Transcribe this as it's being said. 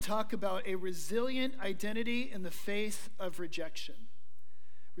talk about a resilient identity in the face of rejection.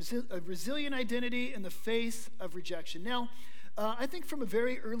 A resilient identity in the face of rejection. Now, I think from a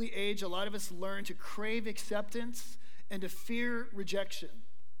very early age, a lot of us learn to crave acceptance and to fear rejection.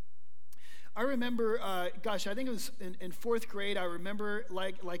 I remember, I think it was in fourth grade. I remember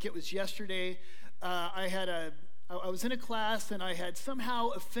like it was yesterday. I was in a class and I had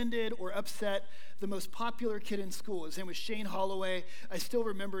somehow offended or upset the most popular kid in school. His name was Shane Holloway. I still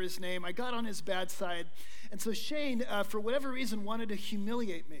remember his name. I got on his bad side. And so Shane, for whatever reason, wanted to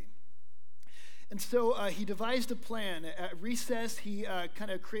humiliate me. And so he devised a plan. At recess, he kind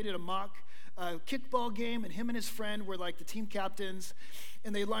of created a mock kickball game, and him and his friend were like the team captains.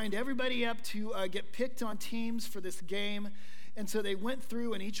 And they lined everybody up to get picked on teams for this game. And so they went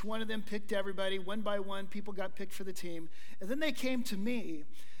through, and each one of them picked everybody. One by one, people got picked for the team. And then they came to me,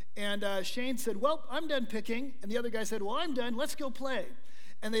 and Shane said, well, I'm done picking. And the other guy said, well, I'm done. Let's go play.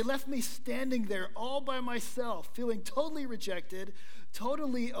 And they left me standing there all by myself, feeling totally rejected,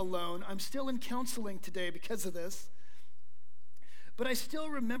 totally alone. I'm still in counseling today because of this. But I still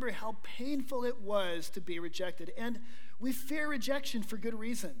remember how painful it was to be rejected. And we fear rejection for good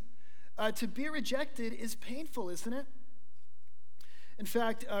reason. To be rejected is painful, isn't it? In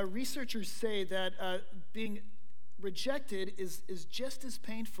fact, researchers say that being rejected is just as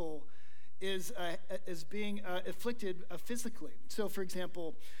painful as being afflicted physically. So, for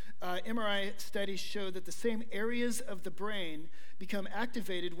example, MRI studies show that the same areas of the brain become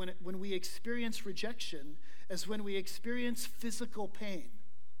activated when we experience rejection as when we experience physical pain.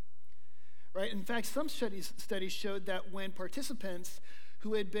 Right? In fact, some studies showed that when participants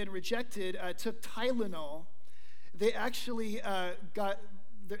who had been rejected took Tylenol, they actually got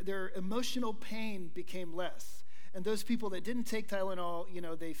their emotional pain became less. And those people that didn't take Tylenol,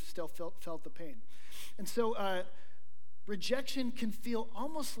 they still felt the pain. And so rejection can feel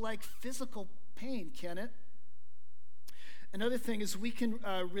almost like physical pain, can it? Another thing is we can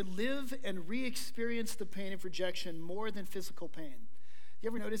relive and re-experience the pain of rejection more than physical pain. You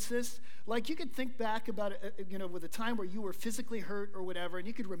ever notice this? Like you could think back about it, with a time where you were physically hurt or whatever, and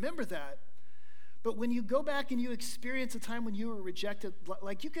you could remember that. But when you go back and you experience a time when you were rejected,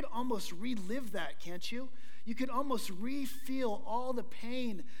 like you could almost relive that, can't you? You could almost re-feel all the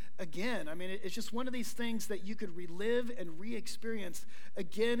pain again. I mean, it's just one of these things that you could relive and re-experience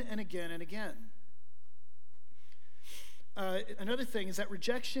again and again and again. Another thing is that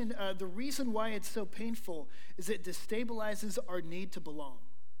rejection, the reason why it's so painful is it destabilizes our need to belong.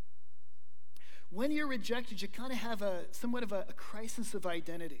 When you're rejected, you kind of have somewhat of a crisis of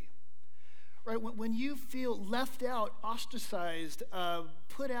identity. Right, when you feel left out, ostracized,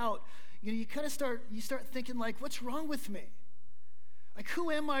 put out, you kind of start thinking like, what's wrong with me? Like,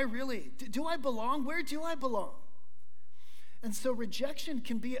 who am I really? Do I belong? Where do I belong? And so rejection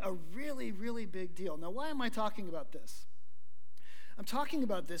can be a really, really big deal. Now, why am I talking about this? I'm talking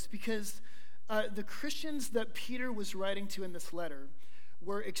about this because the Christians that Peter was writing to in this letter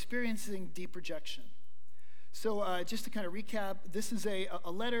were experiencing deep rejection. So just to kind of recap, this is a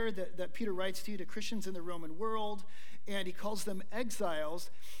letter that Peter writes to Christians in the Roman world, and he calls them exiles,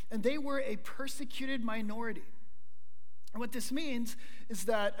 and they were a persecuted minority. And what this means is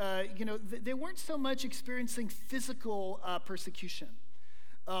that, they weren't so much experiencing physical persecution.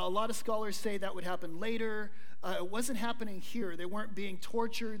 A lot of scholars say that would happen later. It wasn't happening here. They weren't being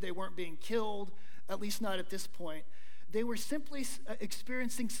tortured. They weren't being killed, at least not at this point. They were simply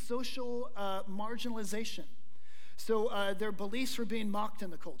experiencing social marginalization. So their beliefs were being mocked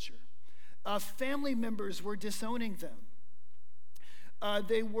in the culture. Family members were disowning them.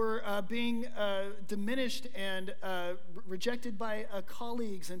 They were being diminished and rejected by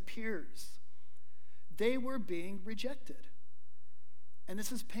colleagues and peers. They were being rejected. And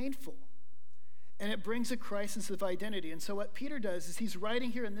this is painful. And it brings a crisis of identity. And so what Peter does is he's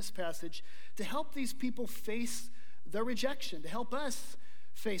writing here in this passage to help these people face the rejection, to help us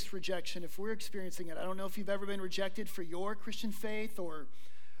face rejection if we're experiencing it. I don't know if you've ever been rejected for your Christian faith or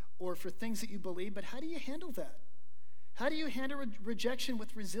for things that you believe, but how do you handle that? How do you handle rejection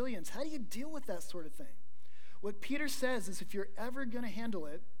with resilience? How do you deal with that sort of thing? What Peter says is if you're ever going to handle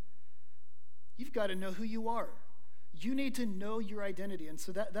it, you've got to know who you are. You need to know your identity. And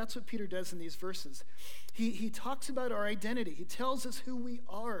so that's what Peter does in these verses. He talks about our identity. He tells us who we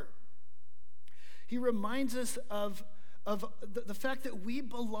are. He reminds us of the fact that we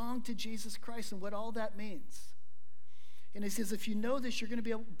belong to Jesus Christ and what all that means. And he says, if you know this, you're going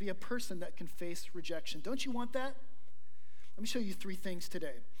to be a person that can face rejection. Don't you want that? Let me show you 3 things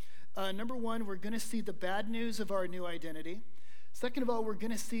today. Number 1, we're going to see the bad news of our new identity. Second of all, we're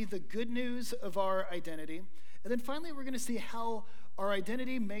going to see the good news of our identity. And then finally, we're going to see how our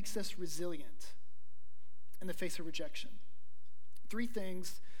identity makes us resilient in the face of rejection. 3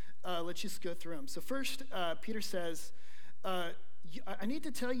 things, let's just go through them. So first, Peter says, I need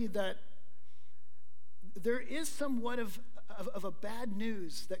to tell you that there is somewhat of a bad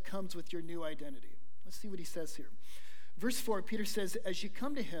news that comes with your new identity. Let's see what he says here. Verse 4, Peter says, as you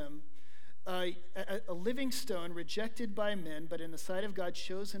come to him, a living stone rejected by men, but in the sight of God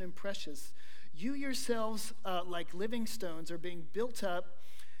chosen and precious, you yourselves, like living stones, are being built up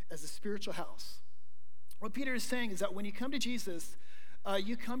as a spiritual house. What Peter is saying is that when you come to Jesus,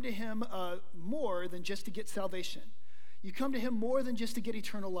 you come to him more than just to get salvation. You come to him more than just to get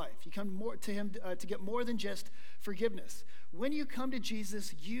eternal life. You come to him to get more than just forgiveness. When you come to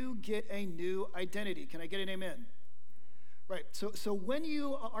Jesus, you get a new identity. Can I get an amen? Right. So when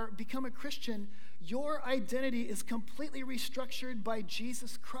you become a Christian, your identity is completely restructured by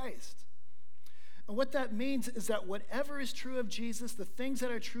Jesus Christ. And what that means is that whatever is true of Jesus, the things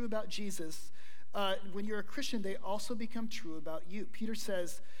that are true about Jesus, when you're a Christian, they also become true about you. Peter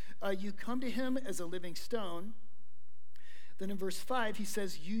says, you come to him as a living stone. Then in verse 5, he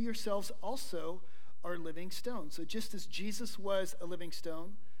says, you yourselves also are living stones. So just as Jesus was a living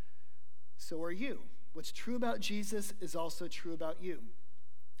stone, so are you. What's true about Jesus is also true about you.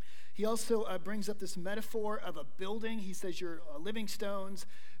 He also brings up this metaphor of a building. He says you're living stones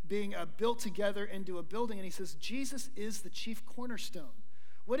being built together into a building. And he says Jesus is the chief cornerstone.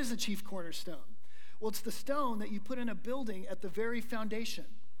 What is the chief cornerstone? Well, it's the stone that you put in a building at the very foundation.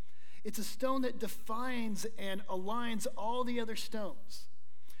 It's a stone that defines and aligns all the other stones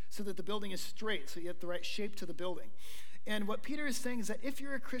so that the building is straight, so you have the right shape to the building. And what Peter is saying is that if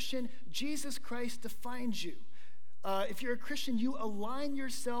you're a Christian, Jesus Christ defines you. If you're a Christian, you align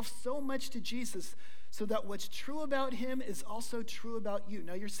yourself so much to Jesus so that what's true about him is also true about you.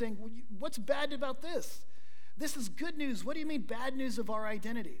 Now you're saying, well, what's bad about this? This is good news. What do you mean bad news of our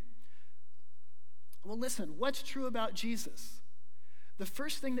identity? Well, listen, what's true about Jesus? The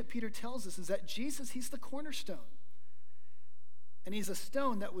first thing that Peter tells us is that Jesus, he's the cornerstone. And he's a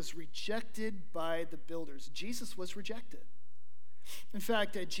stone that was rejected by the builders. Jesus was rejected. In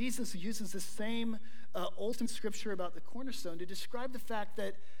fact, Jesus uses the same Old Testament scripture about the cornerstone to describe the fact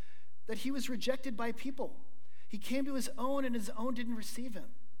that he was rejected by people. He came to his own, and his own didn't receive him.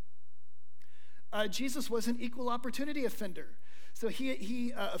 Jesus was an equal opportunity offender. So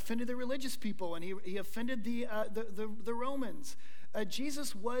he offended the religious people, and he offended the Romans.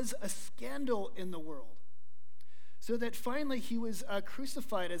 Jesus was a scandal in the world. So that finally he was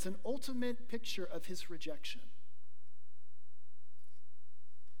crucified as an ultimate picture of his rejection.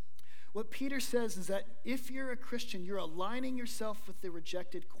 What Peter says is that if you're a Christian, you're aligning yourself with the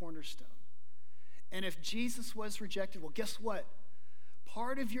rejected cornerstone. And if Jesus was rejected, well, guess what?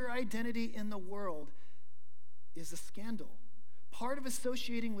 Part of your identity in the world is a scandal. Part of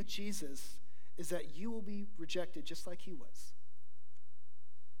associating with Jesus is that you will be rejected just like he was.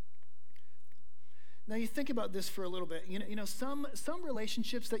 Now you think about this for a little bit. You know, some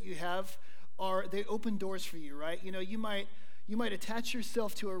relationships that you have they open doors for you, right? You know, you might attach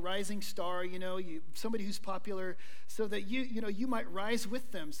yourself to a rising star, somebody who's popular, so that you might rise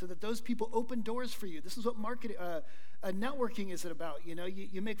with them, so that those people open doors for you. This is what networking is about.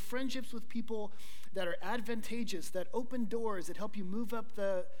 You make friendships with people that are advantageous, that open doors, that help you move up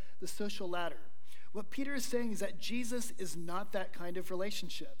the social ladder. What Peter is saying is that Jesus is not that kind of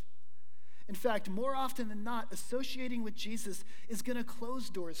relationship. In fact, more often than not, associating with Jesus is going to close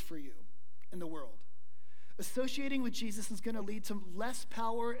doors for you in the world. Associating with Jesus is going to lead to less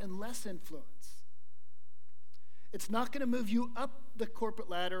power and less influence. It's not going to move you up the corporate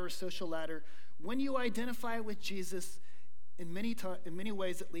ladder or social ladder. When you identify with Jesus, in many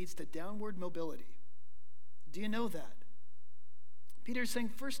ways, it leads to downward mobility. Do you know that? Peter's saying,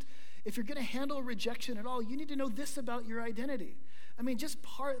 first, if you're going to handle rejection at all, you need to know this about your identity. I mean, just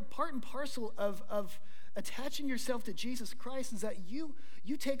part and parcel of attaching yourself to Jesus Christ is that you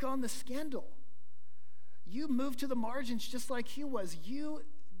take on the scandal. You move to the margins just like he was. You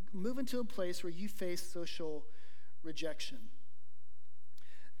move into a place where you face social rejection.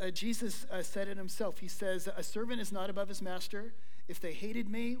 Jesus said it himself. He says, a servant is not above his master. If they hated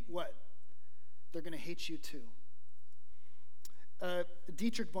me, what? They're going to hate you too.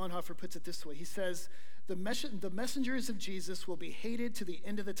 Dietrich Bonhoeffer puts it this way. He says, the messengers of Jesus will be hated to the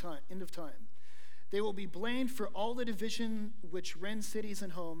end of time. They will be blamed for all the division which rends cities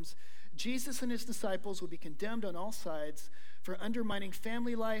and homes. Jesus and his disciples will be condemned on all sides for undermining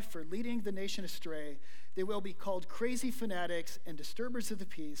family life, for leading the nation astray. They will be called crazy fanatics and disturbers of the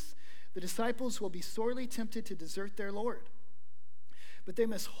peace. The disciples will be sorely tempted to desert their Lord. But they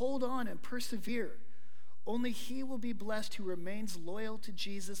must hold on and persevere. Only he will be blessed who remains loyal to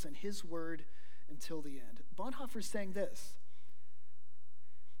Jesus and his word until the end. Bonhoeffer's saying this.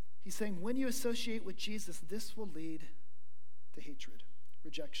 He's saying, when you associate with Jesus, this will lead to hatred,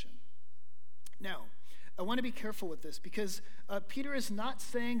 rejection. Now, I want to be careful with this because Peter is not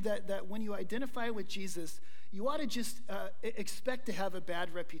saying that when you identify with Jesus, you ought to just expect to have a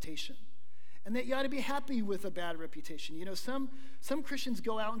bad reputation and that you ought to be happy with a bad reputation. You know, some Christians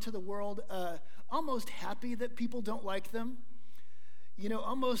go out into the world almost happy that people don't like them, you know,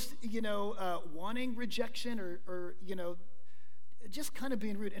 almost, wanting rejection or just kind of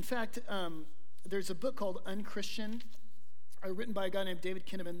being rude. In fact, there's a book called Unchristian, written by a guy named David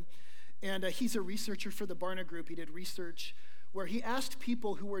Kinnaman, and he's a researcher for the Barna Group. He did research where he asked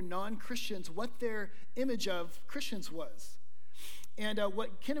people who were non-Christians what their image of Christians was. And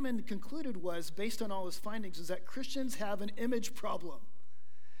what Kinnaman concluded was, based on all his findings, is that Christians have an image problem.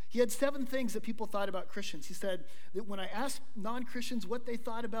 He had 7 things that people thought about Christians. He said that when I asked non-Christians what they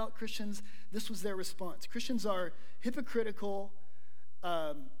thought about Christians, this was their response. Christians are hypocritical,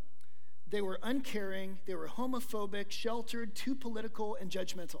 they were uncaring, they were homophobic, sheltered, too political, and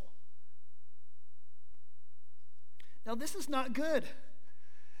judgmental. Now, this is not good.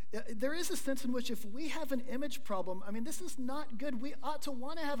 There is a sense in which if we have an image problem, this is not good. We ought to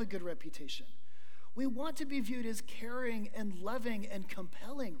want to have a good reputation. We want to be viewed as caring and loving and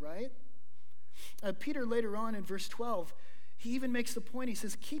compelling, right? Peter, later on in verse 12, he even makes the point. He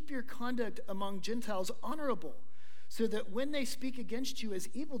says, keep your conduct among Gentiles honorable, so that when they speak against you as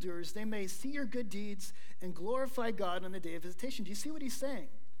evildoers, they may see your good deeds and glorify God on the day of visitation. Do you see what he's saying?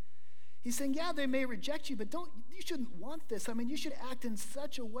 He's saying, yeah, they may reject you, but you shouldn't want this. You should act in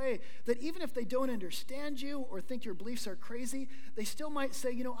such a way that even if they don't understand you or think your beliefs are crazy, they still might say,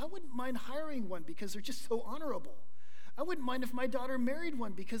 I wouldn't mind hiring one because they're just so honorable. I wouldn't mind if my daughter married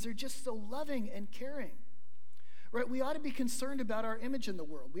one because they're just so loving and caring. Right? We ought to be concerned about our image in the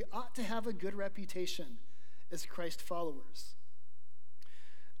world. We ought to have a good reputation as Christ followers.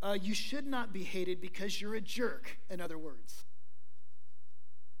 You should not be hated because you're a jerk, in other words.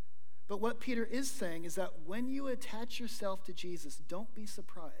 But what Peter is saying is that when you attach yourself to Jesus, don't be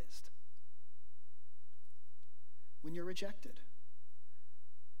surprised when you're rejected.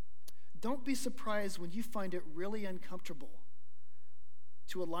 Don't be surprised when you find it really uncomfortable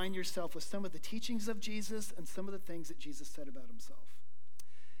to align yourself with some of the teachings of Jesus and some of the things that Jesus said about himself.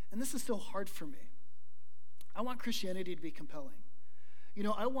 And this is so hard for me. I want Christianity to be compelling.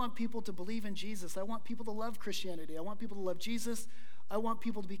 I want people to believe in Jesus. I want people to love Christianity. I want people to love Jesus. I want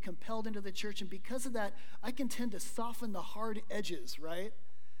people to be compelled into the church. And because of that, I can tend to soften the hard edges, right?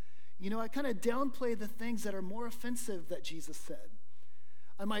 I kind of downplay the things that are more offensive that Jesus said.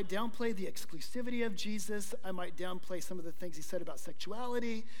 I might downplay the exclusivity of Jesus. I might downplay some of the things he said about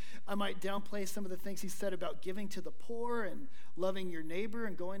sexuality. I might downplay some of the things he said about giving to the poor and loving your neighbor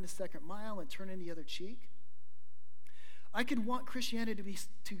and going the second mile and turning the other cheek. I could want Christianity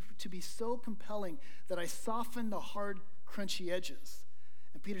to be so compelling that I soften the hard, crunchy edges.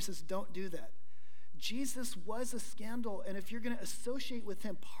 And Peter says, don't do that. Jesus was a scandal, and if you're going to associate with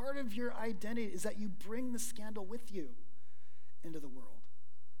him, part of your identity is that you bring the scandal with you into the world.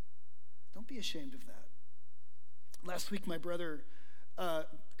 Don't be ashamed of that. Last week, my brother, a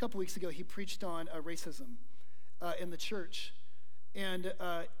couple weeks ago, he preached on racism in the church. And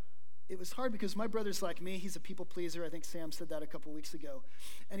it was hard because my brother's like me. He's a people pleaser. I think Sam said that a couple weeks ago.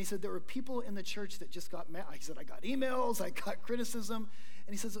 And he said there were people in the church that just got mad. He said, I got emails, I got criticism.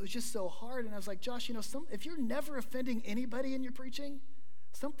 And he says it was just so hard. And I was like, Josh, if you're never offending anybody in your preaching,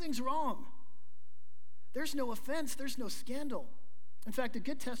 something's wrong. There's no offense. There's no scandal. In fact, a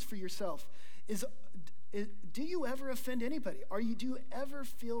good test for yourself is do you ever offend anybody? Do you ever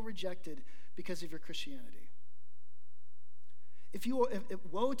feel rejected because of your Christianity? If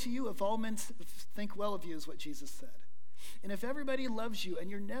woe to you if all men think well of you is what Jesus said. And if everybody loves you and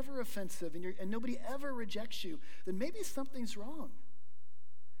you're never offensive and nobody ever rejects you, then maybe something's wrong.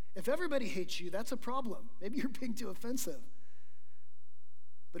 If everybody hates you, that's a problem. Maybe you're being too offensive.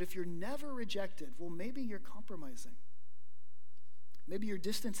 But if you're never rejected, well, maybe you're compromising. Maybe you're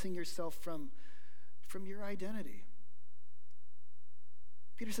distancing yourself from your identity.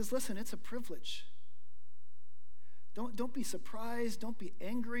 Peter says, listen, it's a privilege. Don't be surprised. Don't be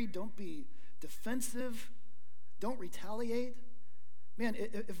angry. Don't be defensive. Don't retaliate. Man,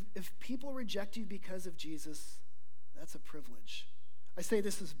 if people reject you because of Jesus, that's a privilege. I say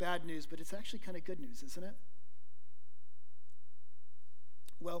this is bad news, but it's actually kind of good news, isn't it?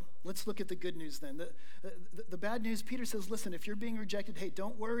 Well, let's look at the good news then. The bad news, Peter says, listen, if you're being rejected, hey,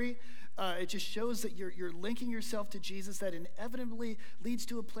 don't worry. It just shows that you're linking yourself to Jesus. That inevitably leads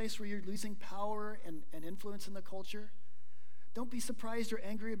to a place where you're losing power and influence in the culture. Don't be surprised or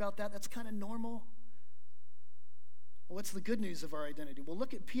angry about that. That's kind of normal. Well, what's the good news of our identity? Well,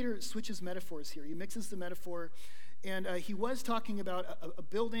 look at Peter switches metaphors here. He mixes the metaphor, and he was talking about a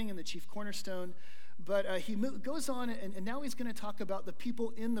building and the chief cornerstone, but he goes on, and now he's going to talk about the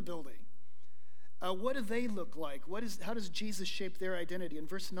people in the building. What do they look like? How does Jesus shape their identity? In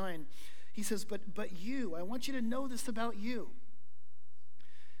verse 9, he says, but you, I want you to know this about you.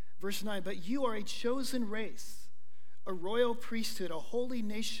 Verse 9, but you are a chosen race, a royal priesthood, a holy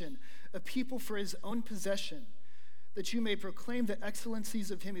nation, a people for his own possession, that you may proclaim the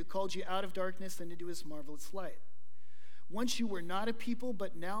excellencies of him who called you out of darkness and into his marvelous light. Once you were not a people,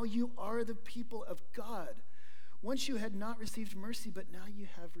 but now you are the people of God. Once you had not received mercy, but now you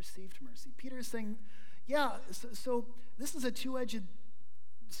have received mercy. Peter is saying, yeah, so this is a two-edged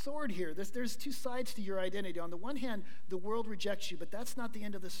sword here. There's two sides to your identity. On the one hand, the world rejects you, but that's not the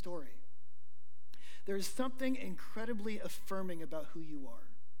end of the story. There's something incredibly affirming about who you are.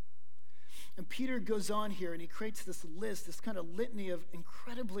 And Peter goes on here and he creates this list, this kind of litany of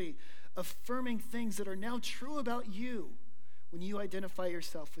incredibly affirming things that are now true about you when you identify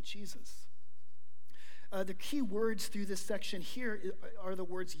yourself with Jesus. The key words through this section here are the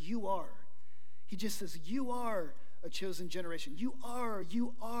words you are. He just says, you are a chosen generation. You are.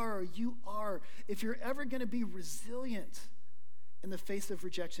 If you're ever going to be resilient in the face of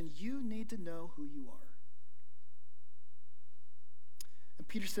rejection, you need to know who you are. And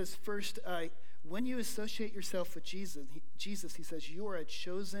Peter says, first, when you associate yourself with Jesus, he says, you are a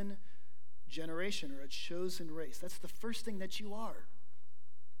chosen generation or a chosen race. That's the first thing that you are.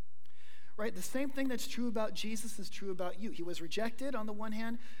 Right? The same thing that's true about Jesus is true about you. He was rejected on the one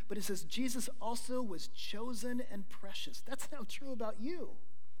hand, but it says Jesus also was chosen and precious. That's now true about you.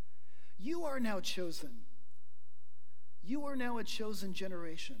 You are now chosen. You are now a chosen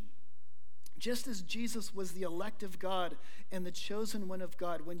generation. Just as Jesus was the elect of God and the chosen one of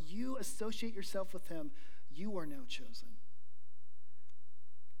God, when you associate yourself with him, you are now chosen.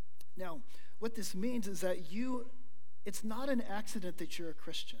 Now, what this means is that it's not an accident that you're a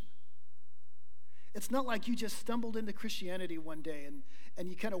Christian. It's not like you just stumbled into Christianity one day and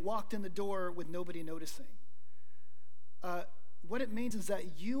you kind of walked in the door with nobody noticing. What it means is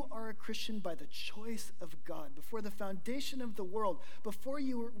that you are a Christian by the choice of God. Before the foundation of the world, before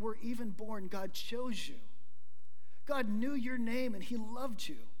you were even born, God chose you. God knew your name and he loved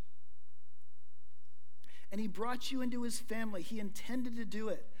you. And he brought you into his family. He intended to do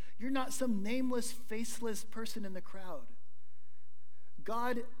it. You're not some nameless, faceless person in the crowd.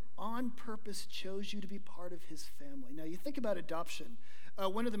 God on purpose chose you to be part of his family. Now, you think about adoption.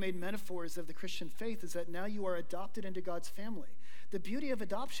 One of the main metaphors of the Christian faith is that now you are adopted into God's family. The beauty of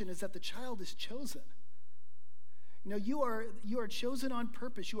adoption is that the child is chosen. You know, you are chosen on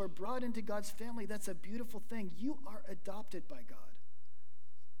purpose. You are brought into God's family. That's a beautiful thing. You are adopted by God.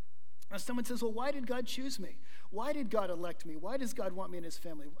 Now, someone says, well, why did God choose me? Why did God elect me? Why does God want me in his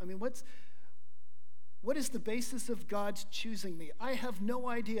family? I mean, what is the basis of God's choosing me? I have no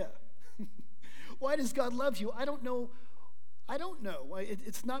idea. Why does God love you? I don't know.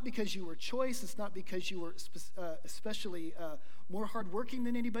 It's not because you were choice. It's not because you were especially more hardworking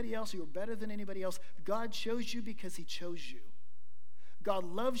than anybody else. You were better than anybody else. God chose you because he chose you. God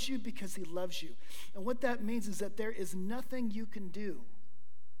loves you because he loves you. And what that means is that there is nothing you can do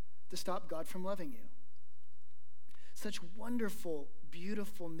to stop God from loving you. Such wonderful,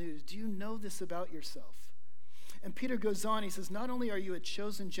 beautiful news. Do you know this about yourself? And Peter goes on, he says, not only are you a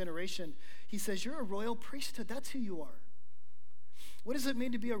chosen generation, he says, you're a royal priesthood. That's who you are. What does it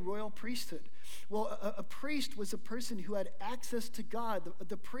mean to be a royal priesthood? Well, a priest was a person who had access to God.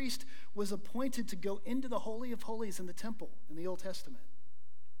 The priest was appointed to go into the Holy of Holies in the temple in the Old Testament.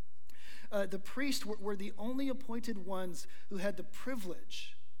 The priests were the only appointed ones who had the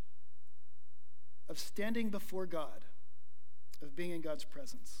privilege of standing before God, of being in God's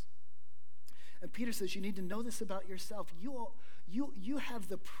presence. And Peter says, you need to know this about yourself. You have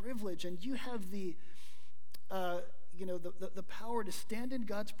the privilege and you have the power to stand in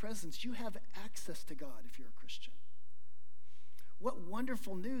God's presence. You have access to God if you're a Christian. What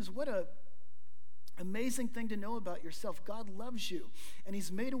wonderful news. What a amazing thing to know about yourself. God loves you, and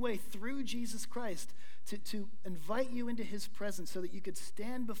he's made a way through Jesus Christ to invite you into his presence so that you could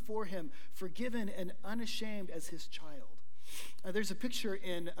stand before him forgiven and unashamed as his child. There's a picture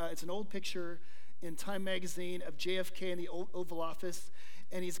it's an old picture in Time magazine of JFK in the Oval Office,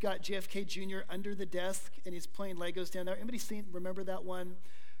 and he's got JFK Jr. under the desk, and he's playing Legos down there. Anybody remember that one?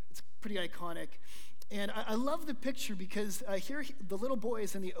 It's pretty iconic. And I love the picture because here the little boy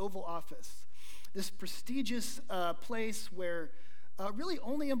is in the Oval Office, this prestigious place where really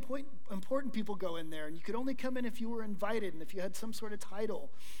only important people go in there, and you could only come in if you were invited and if you had some sort of title.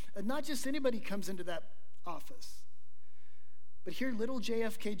 And not just anybody comes into that office. But here little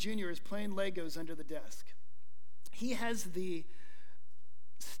JFK Jr. is playing Legos under the desk. He has the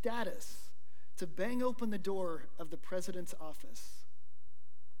status to bang open the door of the president's office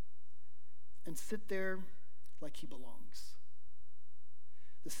and sit there like he belongs.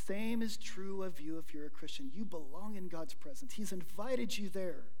 The same is true of you if you're a Christian. You belong in God's presence. He's invited you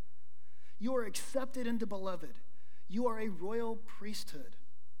there. You are accepted into beloved. You are a royal priesthood.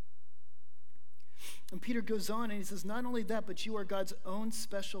 And Peter goes on and he says, not only that, but you are God's own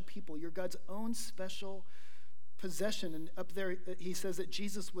special people. You're God's own special possession. And up there, he says that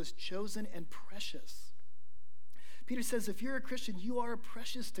Jesus was chosen and precious. Peter says, if you're a Christian, you are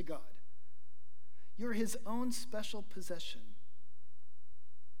precious to God. You're his own special possession.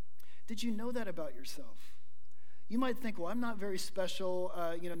 Did you know that about yourself? You might think, well, I'm not very special.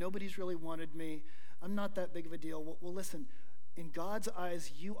 Nobody's really wanted me. I'm not that big of a deal. Well, listen, in God's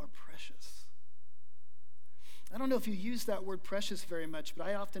eyes, you are precious. I don't know if you use that word precious very much, but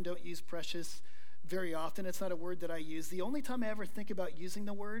I often don't use precious very often. It's not a word that I use. The only time I ever think about using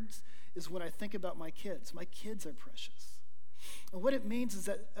the words is when I think about my kids. My kids are precious. And what it means is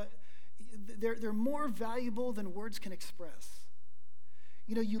that they're more valuable than words can express.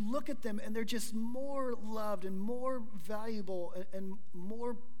 You look at them and they're just more loved and more valuable and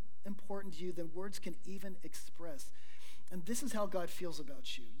more important to you than words can even express. And this is how God feels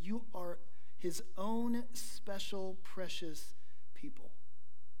about you. You are his own special, precious people.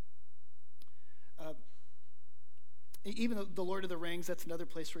 Even the Lord of the Rings, that's another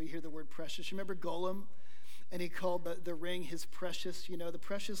place where you hear the word precious. You remember Gollum? And he called the ring his precious. The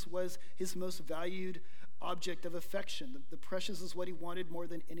precious was his most valued object of affection. The precious is what he wanted more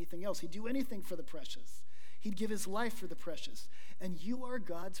than anything else. He'd do anything for the precious. He'd give his life for the precious. And you are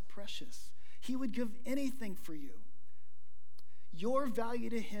God's precious. He would give anything for you. Your value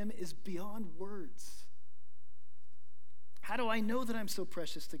to him is beyond words. How do I know that I'm so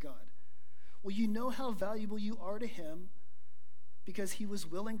precious to God? Well, you know how valuable you are to him because he was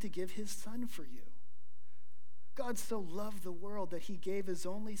willing to give his son for you. God so loved the world that he gave his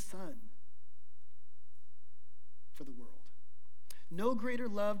only son for the world. No greater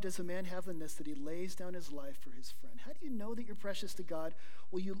love does a man have than this, that he lays down his life for his friend. How do you know that you're precious to God?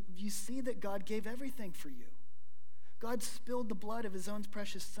 Well, you see that God gave everything for you. God spilled the blood of his own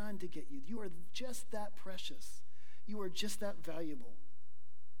precious son to get you. You are just that precious. You are just that valuable.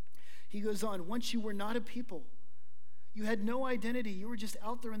 He goes on, once you were not a people. You had no identity. You were just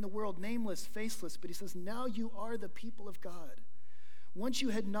out there in the world, nameless, faceless. But he says, now you are the people of God. Once you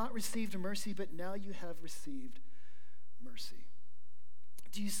had not received mercy, but now you have received mercy.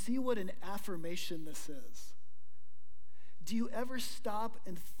 Do you see what an affirmation this is? Do you ever stop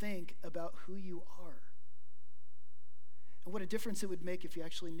and think about who you are? And what a difference it would make if you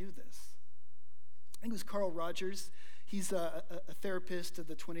actually knew this. I think it was Carl Rogers. He's a therapist of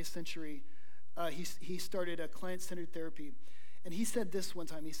the 20th century. He started a client-centered therapy. And he said this one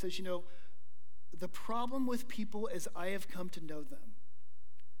time. He says, the problem with people as I have come to know them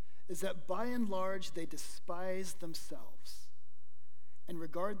is that by and large they despise themselves and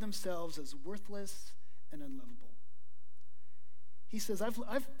regard themselves as worthless and unlovable. He says,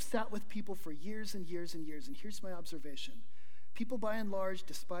 I've sat with people for years and years and years, and here's my observation. People by and large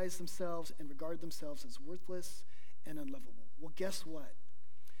despise themselves and regard themselves as worthless and unlovable. Well, guess what?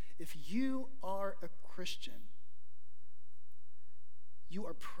 If you are a Christian, you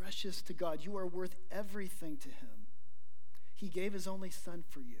are precious to God. You are worth everything to him. He gave his only son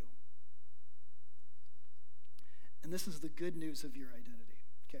for you. And this is the good news of your identity.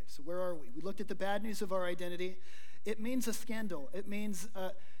 Okay, so where are we? We looked at the bad news of our identity. It means a scandal. It means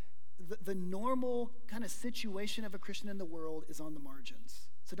the normal kind of situation of a Christian in the world is on the margins.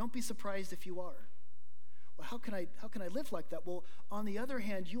 So don't be surprised if you are. Well, how can I live like that? Well, on the other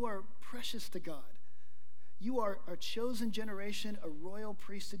hand, you are precious to God. You are a chosen generation, a royal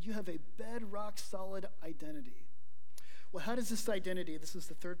priesthood. You have a bedrock solid identity. Well, how does this identity, this is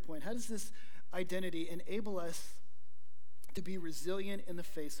the third point, how does this identity enable us to be resilient in the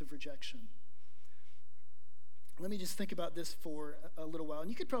face of rejection? Let me just think about this for a little while. And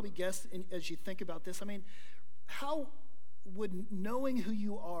you could probably guess as you think about this, how would knowing who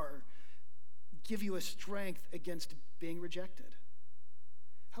you are give you a strength against being rejected?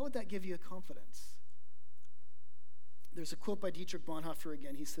 How would that give you a confidence? There's a quote by Dietrich Bonhoeffer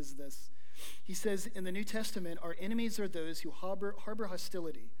again. He says this. He says, in the New Testament, our enemies are those who harbor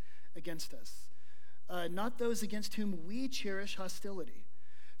hostility against us, not those against whom we cherish hostility.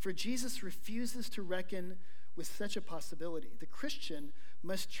 For Jesus refuses to reckon with such a possibility. The Christian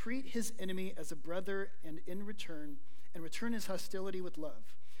must treat his enemy as a brother and return his hostility with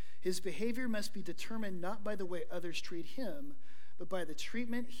love. His behavior must be determined not by the way others treat him, but by the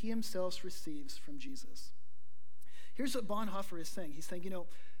treatment he himself receives from Jesus. Here's what Bonhoeffer is saying. He's saying,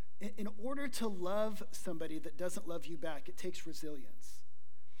 in order to love somebody that doesn't love you back, it takes resilience.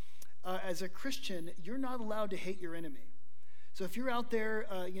 As a Christian, you're not allowed to hate your enemy. So if you're out there,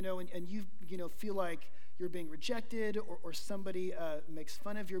 and you feel like you're being rejected or somebody makes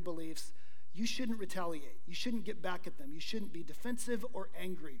fun of your beliefs, you shouldn't retaliate. You shouldn't get back at them. You shouldn't be defensive or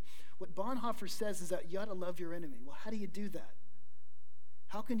angry. What Bonhoeffer says is that you ought to love your enemy. Well, how do you do that?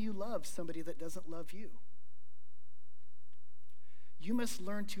 How can you love somebody that doesn't love you? You must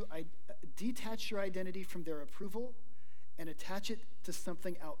learn to detach your identity from their approval and attach it to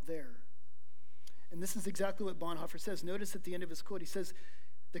something out there. And this is exactly what Bonhoeffer says. Notice at the end of his quote, he says,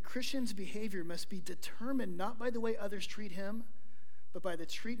 the Christian's behavior must be determined not by the way others treat him, but by the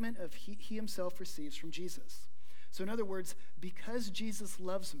treatment of he himself receives from Jesus. So in other words, because Jesus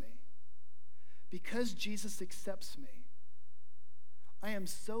loves me, because Jesus accepts me, I am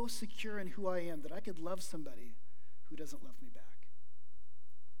so secure in who I am that I could love somebody who doesn't love me back.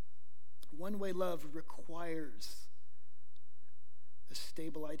 One-way love requires a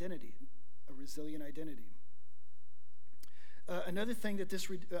stable identity, a resilient identity. Another thing that this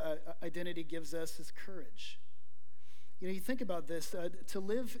identity gives us is courage. You think about this. To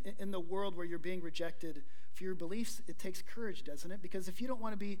live in the world where you're being rejected for your beliefs, it takes courage, doesn't it? Because if you don't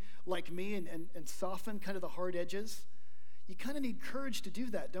want to be like me and soften kind of the hard edges, you kind of need courage to do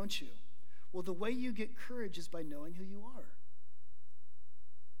that, don't you? Well, the way you get courage is by knowing who you are.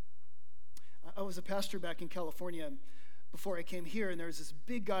 I was a pastor back in California before I came here, and there was this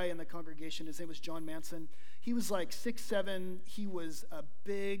big guy in the congregation. His name was John Manson. He was like 6'7". He was a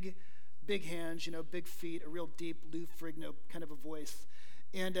big hands, big feet, a real deep Lou Ferrigno kind of a voice.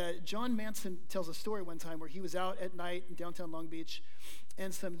 And John Manson tells a story one time where he was out at night in downtown Long Beach,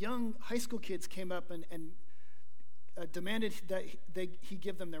 and some young high school kids came up and demanded that he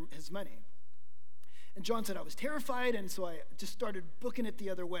give them his money. And John said, I was terrified, and so I just started booking it the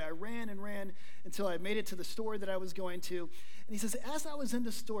other way. I ran and ran until I made it to the store that I was going to. And he says, as I was in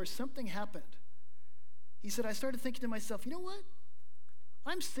the store, something happened. He said, I started thinking to myself, you know what?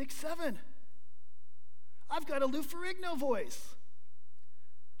 I'm 6'7". I've got a Lou Ferrigno voice.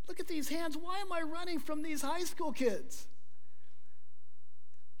 Look at these hands. Why am I running from these high school kids?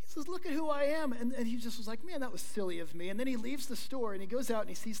 He says, look at who I am. And he just was like, man, that was silly of me. And then he leaves the store, and he goes out, and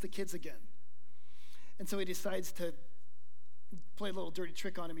he sees the kids again. And so he decides to play a little dirty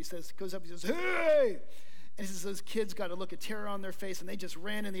trick on him. He goes up, he says, hey! And he says, those kids got a look of terror on their face, and they just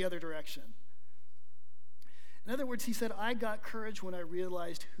ran in the other direction. In other words, he said, I got courage when I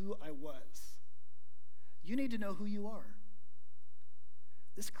realized who I was. You need to know who you are.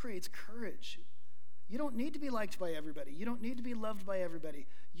 This creates courage. You don't need to be liked by everybody. You don't need to be loved by everybody.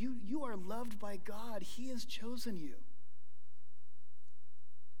 You are loved by God. He has chosen you.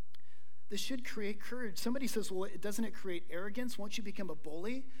 This should create courage. Somebody says, well, doesn't it create arrogance? Won't you become a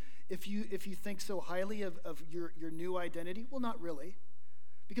bully if you think so highly of your new identity? Well, not really.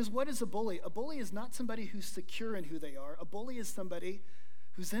 Because what is a bully? A bully is not somebody who's secure in who they are. A bully is somebody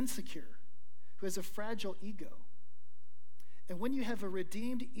who's insecure, who has a fragile ego. And when you have a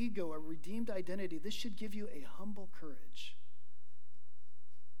redeemed ego, a redeemed identity, this should give you a humble courage.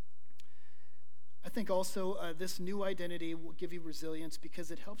 I think also this new identity will give you resilience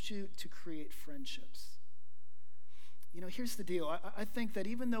because it helps you to create friendships. Here's the deal. I think that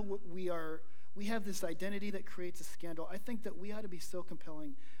even though we have this identity that creates a scandal, I think that we ought to be so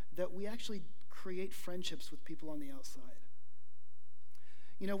compelling that we actually create friendships with people on the outside.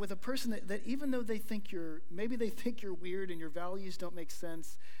 With a person that even though maybe they think you're weird and your values don't make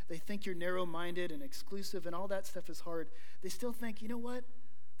sense, they think you're narrow-minded and exclusive and all that stuff is hard, they still think, you know what?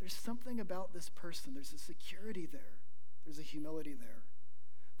 There's something about this person. There's a security there. There's a humility there.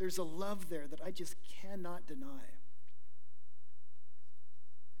 There's a love there that I just cannot deny.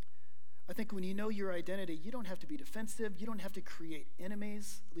 I think when you know your identity, you don't have to be defensive. You don't have to create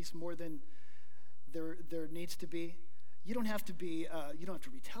enemies, at least more than there needs to be. You don't have to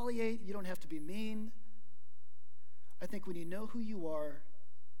retaliate. You don't have to be mean. I think when you know who you are,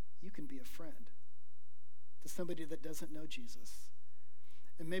 you can be a friend to somebody that doesn't know Jesus.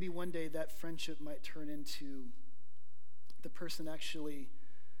 And maybe one day that friendship might turn into the person actually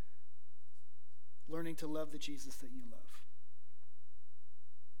learning to love the Jesus that you love.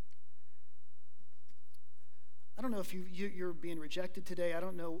 I don't know if you're being rejected today. I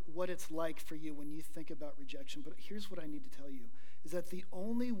don't know what it's like for you when you think about rejection, but here's what I need to tell you, is that the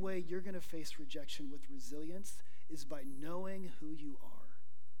only way you're going to face rejection with resilience is by knowing who you are.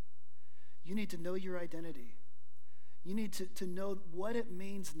 You need to know your identity. You need to know what it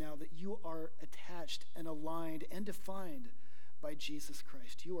means now that you are attached and aligned and defined by Jesus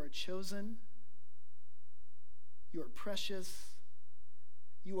Christ. You are chosen. You are precious.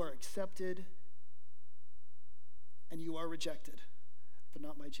 You are accepted. And you are rejected, but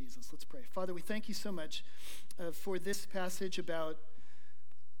not my Jesus. Let's pray. Father, we thank you so much for this passage about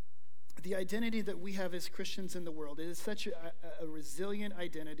the identity that we have as Christians in the world. It is such a resilient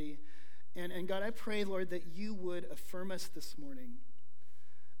identity. And God, I pray, Lord, that you would affirm us this morning.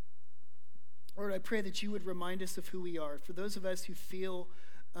 Lord, I pray that you would remind us of who we are. For those of us who feel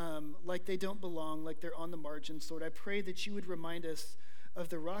like they don't belong, like they're on the margins, Lord, I pray that you would remind us of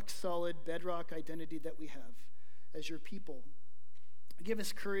the rock-solid bedrock identity that we have as your people. Give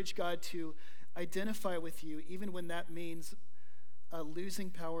us courage, God, to identify with you, even when that means losing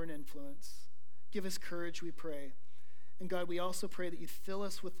power and influence. Give us courage, we pray. And God, we also pray that you fill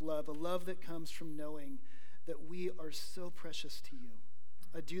us with love, a love that comes from knowing that we are so precious to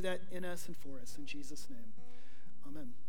you. Do that in us and for us. In Jesus' name, amen.